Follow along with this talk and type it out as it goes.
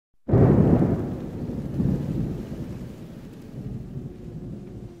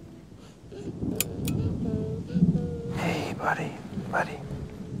buddy.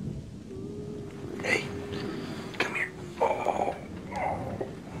 Hey, come here. Oh.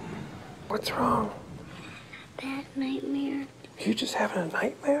 What's wrong? Bad nightmare. You just having a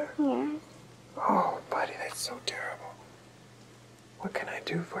nightmare? Yeah. Oh, buddy, that's so terrible. What can I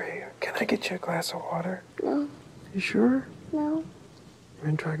do for you? Can I get you a glass of water? No. You sure? No. You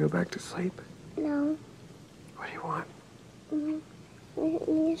gonna try to go back to sleep? No. What do you want? Read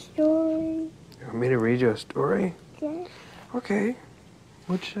me a story. You want me to read you a story? Yeah. Okay.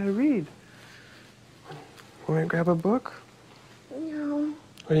 What should I read? Want me to grab a book? No.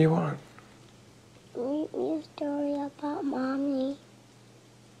 What do you want? Read me a story about Mommy.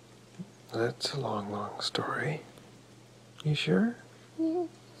 That's a long, long story. You sure? Yeah.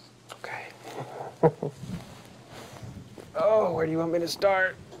 Okay. Oh, where do you want me to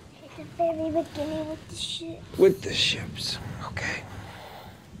start? At the very beginning with the ship. With the ships. Okay.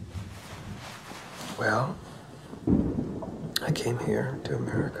 Well, I came here to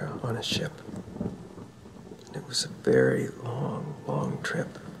America on a ship. And it was a very long, long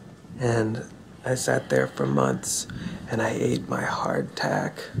trip. And I sat there for months, and I ate my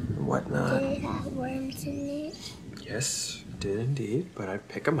hardtack and whatnot. Did it have worms in it? Yes, it did indeed, but I'd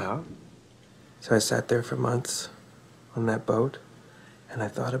pick them out. So I sat there for months on that boat, and I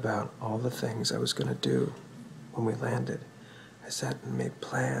thought about all the things I was going to do when we landed. I sat and made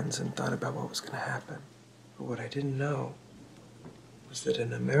plans and thought about what was going to happen. But what I didn't know was that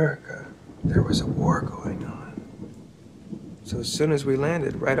in America, there was a war going on. So as soon as we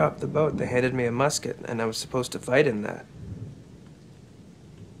landed, right off the boat, they handed me a musket, and I was supposed to fight in that.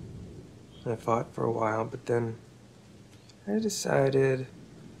 And I fought for a while, but then I decided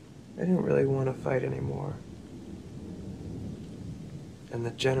I didn't really want to fight anymore. And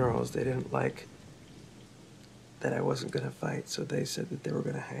the generals, they didn't like that I wasn't going to fight, so they said that they were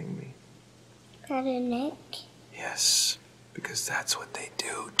going to hang me. Got a neck? Yes, because that's what they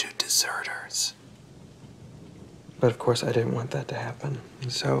do to deserters. But of course, I didn't want that to happen.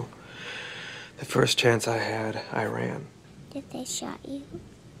 And so, the first chance I had, I ran. Did they shot you?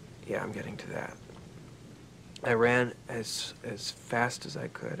 Yeah, I'm getting to that. I ran as fast as I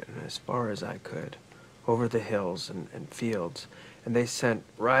could and as far as I could over the hills and fields. And they sent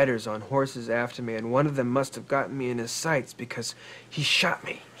riders on horses after me, and one of them must have gotten me in his sights because he shot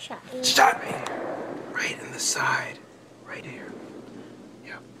me. Shot you? Shot me! Right in the side. Right here.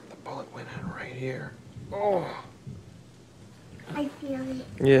 Yep, the bullet went in right here. Oh! I feel it.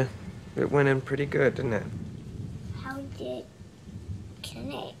 Yeah, it went in pretty good, didn't it? How did it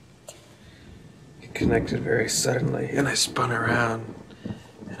connect? It connected very suddenly, and I spun around,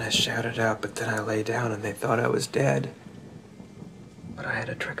 and I shouted out, but then I lay down, and they thought I was dead. But I had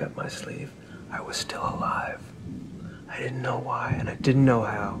a trick up my sleeve. I was still alive. I didn't know why, and I didn't know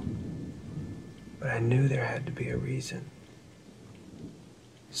how. But I knew there had to be a reason.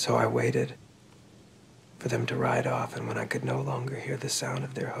 So I waited for them to ride off, and when I could no longer hear the sound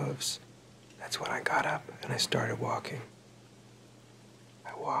of their hooves, that's when I got up and I started walking.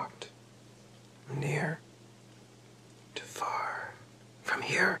 I walked from near to far, from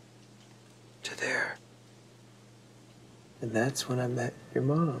here to there. And that's when I met your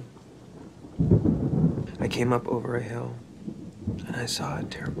mom. I came up over a hill, and I saw a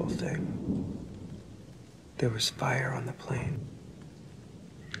terrible thing. There was fire on the plain,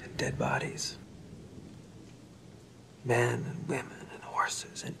 and dead bodies. Men and women and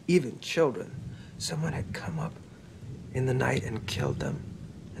horses, and even children. Someone had come up in the night and killed them,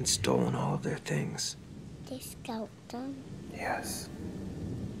 and stolen all of their things. They scalped them. Yes.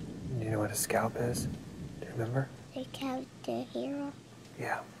 Do you know what a scalp is? Do you remember? They cut their hair off.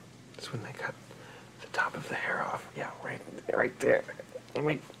 Yeah, that's when they cut the top of the hair off. Yeah, right there.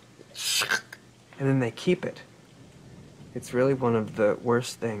 And then they keep it. It's really one of the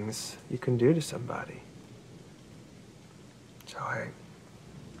worst things you can do to somebody. So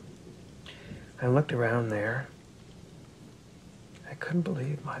I looked around there. I couldn't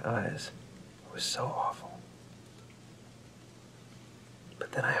believe my eyes. It was so awful.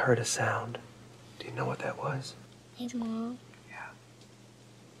 But then I heard a sound. Do you know what that was? My mom. Yeah.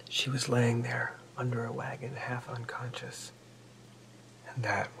 She was laying there under a wagon, half unconscious. And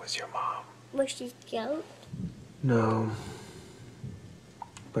that was your mom. Was she scalped? No.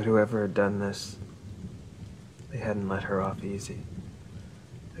 But whoever had done this, they hadn't let her off easy.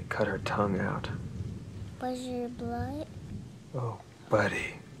 They cut her tongue out. Was there blood? Oh,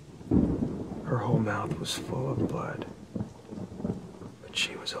 buddy. Her whole mouth was full of blood. But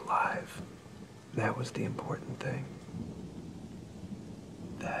she was alive. That was the important thing.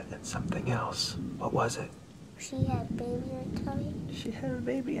 That and something else. What was it? She had a baby in her tummy? She had a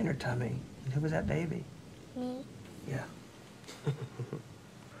baby in her tummy. And who was that baby? Me. Yeah.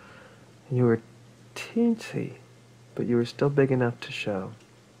 You were teensy, but you were still big enough to show.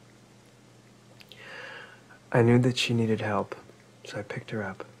 I knew that she needed help, so I picked her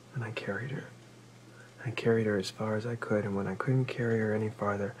up and I carried her. I carried her as far as I could, and when I couldn't carry her any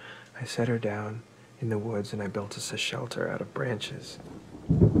farther, I set her down in the woods and I built us a shelter out of branches.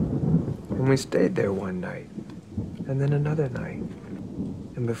 And we stayed there one night, and then another night.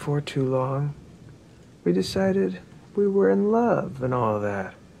 And before too long, we decided we were in love and all of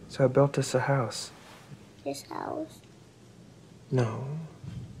that. So I built us a house. This house? No,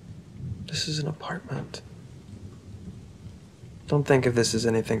 this is an apartment. Don't think of this as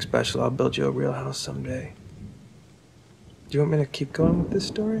anything special. I'll build you a real house someday. Do you want me to keep going with this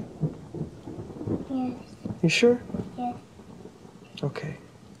story? Yes. You sure? Yes. Okay.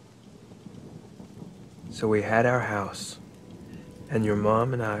 So we had our house, and your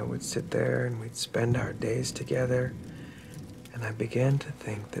mom and I would sit there and we'd spend our days together, and I began to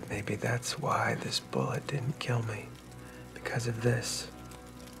think that maybe that's why this bullet didn't kill me, because of this.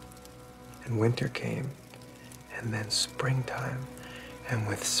 And winter came, and then springtime, and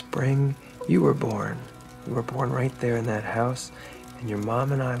with spring, you were born. You were born right there in that house, and your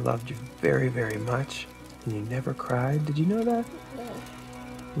mom and I loved you very, very much, and you never cried. Did you know that? No.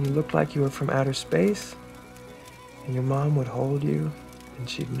 And you looked like you were from outer space, and your mom would hold you, and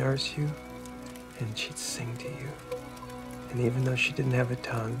she'd nurse you, and she'd sing to you. And even though she didn't have a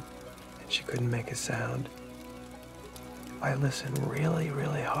tongue, and she couldn't make a sound, if I listened really,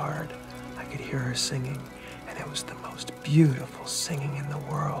 really hard, I could hear her singing, and it was the most beautiful singing in the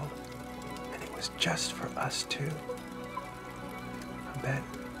world. And it was just for us two. I bet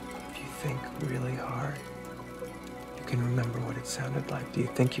if you think really hard, you can remember what it sounded like. Do you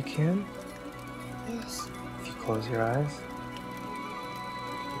think you can? Yes. If you close your eyes,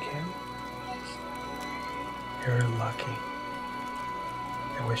 you can? Yes. You're lucky.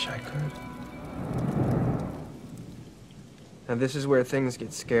 I wish I could. Now this is where things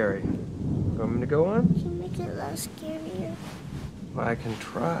get scary. You want me to go on? Can you make it less scarier? Well, I can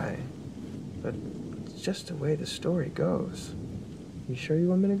try, but it's just the way the story goes. You sure you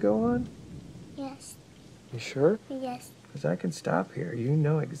want me to go on? Yes. You sure? Yes. Because I can stop here. You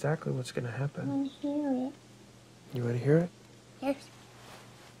know exactly what's going to I happen. want to hear it. You want to hear it? Yes.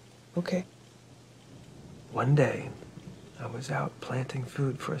 Okay. One day, I was out planting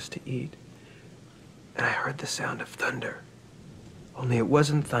food for us to eat, and I heard the sound of thunder. Only it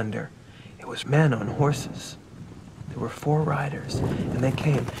wasn't thunder. It was men on horses. There were 4 riders, and they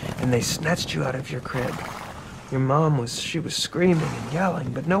came, and they snatched you out of your crib. Your mom she was screaming and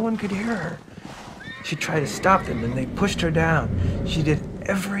yelling, but no one could hear her. She tried to stop them, and they pushed her down. She did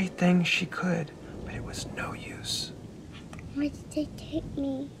everything she could, but it was no use. Why did they take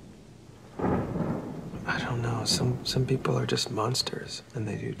me? I don't know. Some people are just monsters, and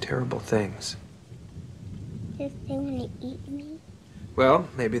they do terrible things. Did they want to eat me? Well,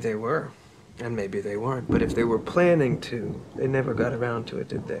 maybe they were, and maybe they weren't. But if they were planning to, they never got around to it,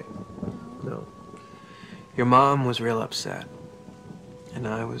 did they? No. Your mom was real upset, and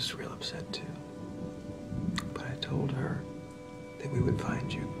I was real upset too. But I told her that we would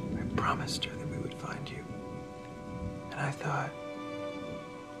find you. I promised her that we would find you. And I thought,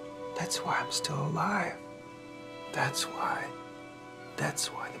 that's why I'm still alive. That's why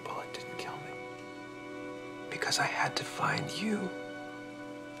the bullet didn't kill me. Because I had to find you.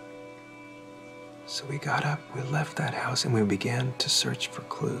 So we got up, we left that house, and we began to search for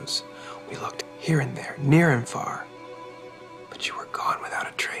clues. We looked here and there, near and far. But you were gone without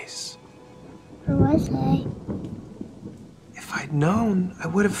a trace. Where was I? If I'd known, I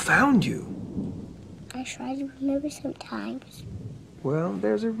would have found you. I try to remember sometimes. Well,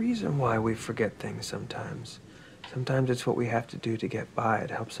 there's a reason why we forget things sometimes. Sometimes it's what we have to do to get by.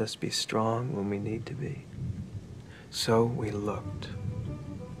 It helps us be strong when we need to be. So we looked.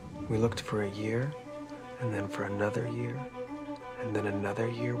 We looked for a year, and then for another year, and then another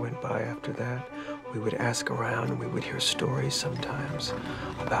year went by after that. We would ask around, and we would hear stories sometimes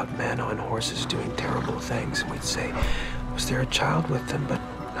about men on horses doing terrible things. And we'd say, was there a child with them? But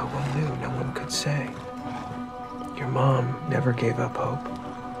no one knew, no one could say. Your mom never gave up hope.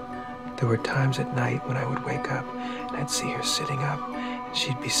 There were times at night when I would wake up, and I'd see her sitting up, and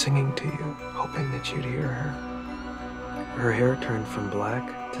she'd be singing to you, hoping that you'd hear her. Her hair turned from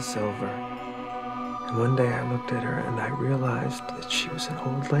black to silver. And one day I looked at her and I realized that she was an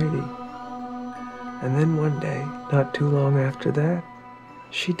old lady. And then one day, not too long after that,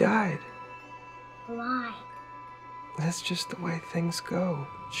 she died. Why? That's just the way things go.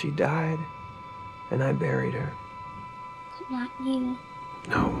 She died, and I buried her. But not you.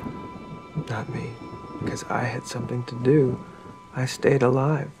 No, not me, because I had something to do. I stayed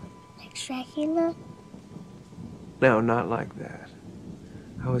alive. Like Dracula? No, not like that.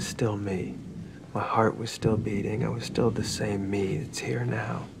 I was still me. My heart was still beating. I was still the same me that's here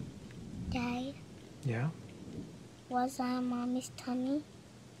now. Dad, Yeah? was I in Mommy's tummy?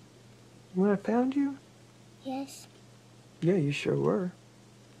 When I found you? Yes. Yeah, you sure were.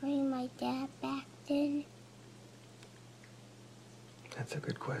 Were you my dad back then? That's a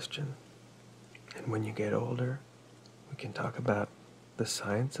good question. And when you get older, we can talk about the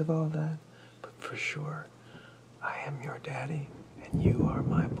science of all that. But for sure, I am your daddy, and you are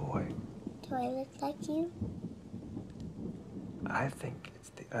my boy. Do I look like you? I think it's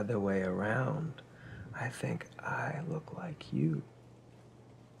the other way around. I think I look like you.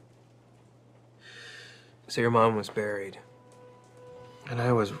 So your mom was buried. And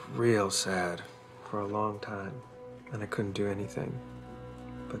I was real sad for a long time. And I couldn't do anything.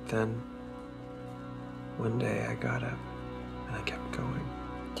 But then, one day I got up and I kept going.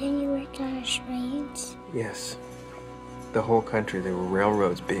 Didn't you work on trains? Yes. The whole country, there were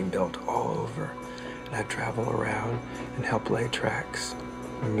railroads being built all over. And I'd travel around and help lay tracks.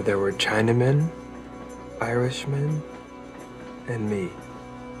 Remember, there were Chinamen, Irishmen, and me.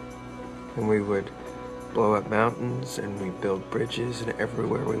 And we would blow up mountains and we'd build bridges, and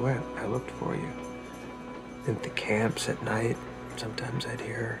everywhere we went, I looked for you. At the camps at night, sometimes I'd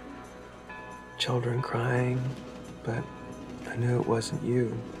hear children crying, but I knew it wasn't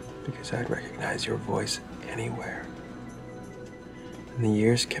you because I'd recognize your voice anywhere. And the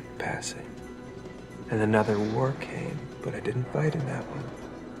years kept passing. And another war came, but I didn't fight in that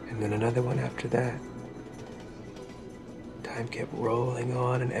one. And then another one after that. Time kept rolling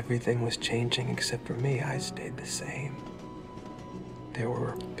on and everything was changing except for me. I stayed the same. There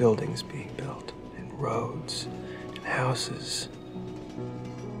were buildings being built and roads and houses.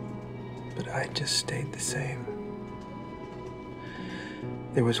 But I just stayed the same.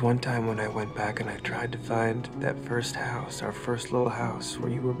 There was one time when I went back and I tried to find that first house, our first little house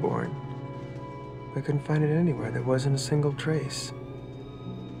where you were born. I couldn't find it anywhere. There wasn't a single trace.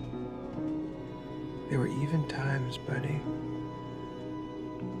 There were even times, buddy,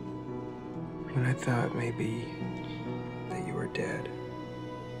 when I thought maybe that you were dead.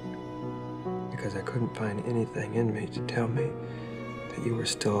 Because I couldn't find anything in me to tell me that you were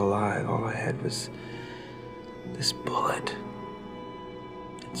still alive. All I had was this bullet.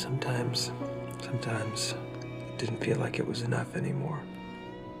 And sometimes it didn't feel like it was enough anymore.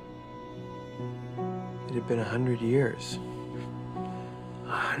 It had been 100 years.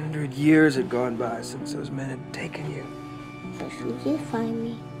 100 years had gone by since those men had taken you. But you did find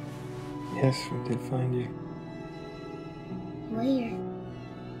me. Yes, we did find you. Where?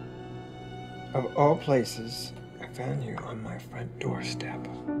 Of all places, I found you on my front doorstep.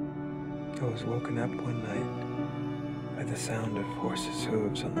 I was woken up one night by the sound of horses'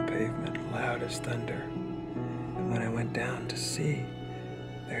 hooves on the pavement, loud as thunder. And when I went down to see,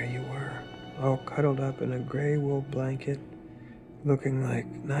 there you were, all cuddled up in a gray wool blanket, looking like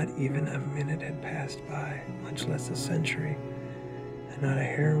not even a minute had passed by, much less a century, and not a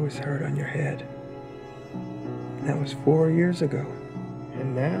hair was hurt on your head. And that was 4 years ago.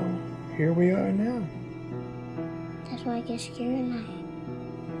 And now, here we are now. That's why I get scared at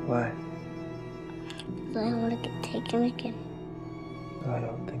night. Why? Because I don't want to get taken again. I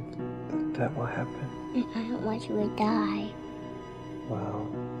don't think that will happen. And I don't want you to die. Wow.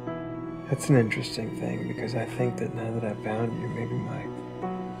 That's an interesting thing, because I think that now that I've found you, maybe my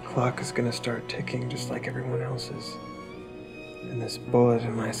clock is going to start ticking just like everyone else's. And this bullet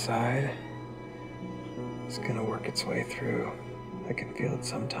in my side is going to work its way through. I can feel it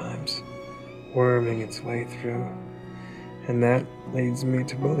sometimes, worming its way through. And that leads me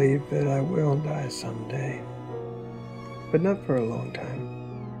to believe that I will die someday. But not for a long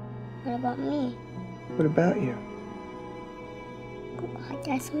time. What about me? What about you? Will I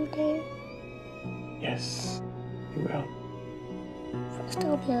die someday? Yes, you will. First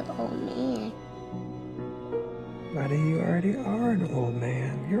I'll be an old man. Buddy, you already are an old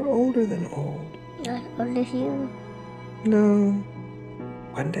man. You're older than old. Not as old as you. No.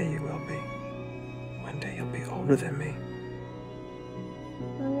 One day you will be. One day you'll be older than me.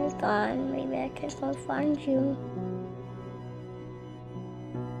 When you're gone, maybe I can still find you.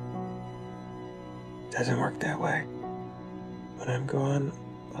 Doesn't work that way. When I'm gone,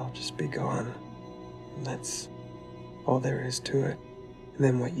 I'll just be gone. And that's all there is to it. And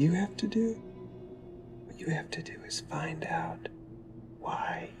then what you have to do is find out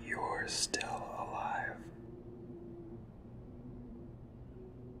why you're still